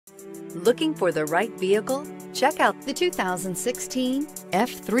Looking for the right vehicle? Check out the 2016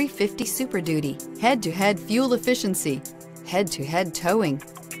 F-350 Super Duty. Head-to-head fuel efficiency, head-to-head towing,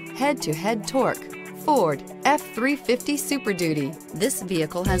 head-to-head torque. Ford F-350 Super Duty. This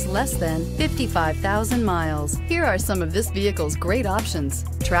vehicle has less than 55,000 miles. Here are some of this vehicle's great options: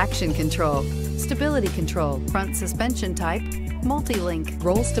 traction control, stability control, front suspension type, multi-link,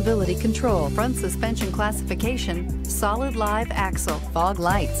 roll stability control, front suspension classification, solid live axle, fog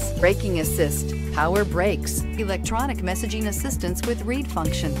lights, braking assist, power brakes, electronic messaging assistance with read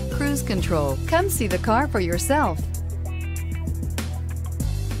function, cruise control. Come see the car for yourself.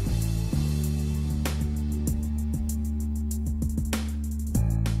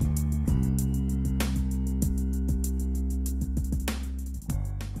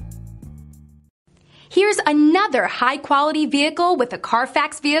 Here's another high-quality vehicle with a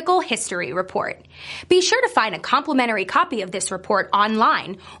Carfax Vehicle History Report. Be sure to find a complimentary copy of this report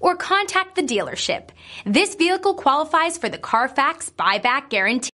online or contact the dealership. This vehicle qualifies for the Carfax Buyback Guarantee.